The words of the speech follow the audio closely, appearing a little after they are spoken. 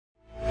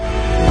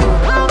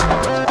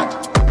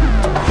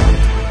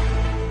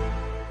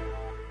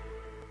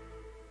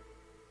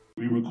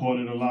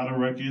lot of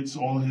records,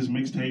 all of his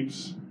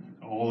mixtapes,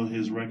 all of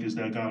his records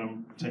that got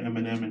him to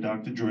Eminem and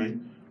Dr. Dre.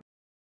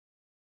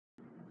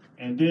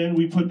 And then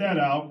we put that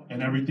out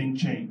and everything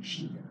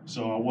changed.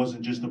 So I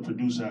wasn't just a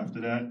producer after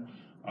that.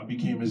 I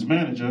became his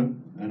manager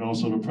and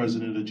also the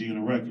president of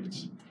G&O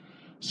Records.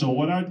 So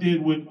what I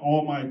did with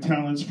all my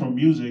talents from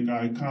music,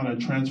 I kind of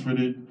transferred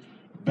it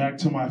back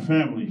to my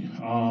family.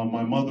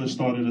 My mother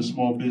started a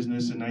small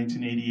business in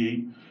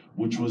 1988,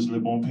 which was Le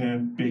Bon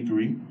Pain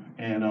Bakery.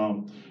 And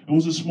it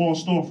was a small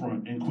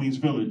storefront in Queens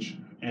Village.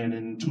 And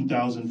in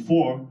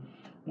 2004,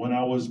 when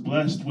I was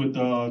blessed with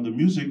the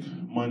music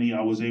money,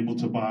 I was able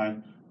to buy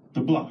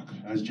the block,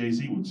 as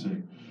Jay-Z would say.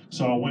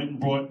 So I went and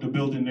brought the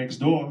building next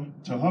door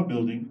to her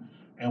building,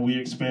 and we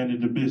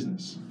expanded the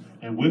business.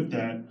 And with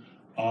that,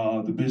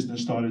 the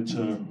business started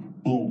to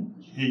boom.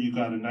 Here you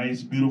got a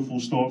nice, beautiful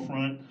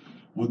storefront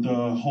with the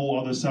whole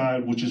other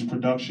side, which is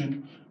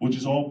production, which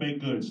is all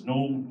baked goods.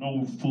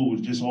 No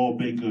food, just all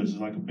baked goods.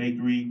 It's like a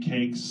bakery,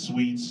 cakes,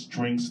 sweets,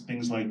 drinks,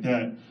 things like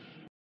that.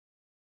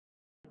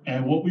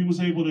 And what we was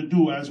able to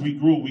do as we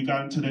grew, we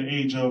got into the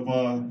age of,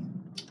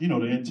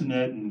 the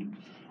internet and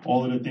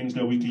all of the things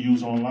that we could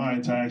use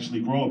online to actually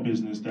grow a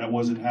business. That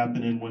wasn't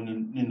happening when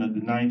in the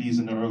 90s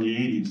and the early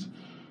 80s.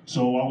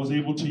 So I was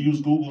able to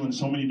use Google in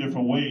so many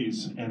different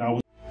ways, and I was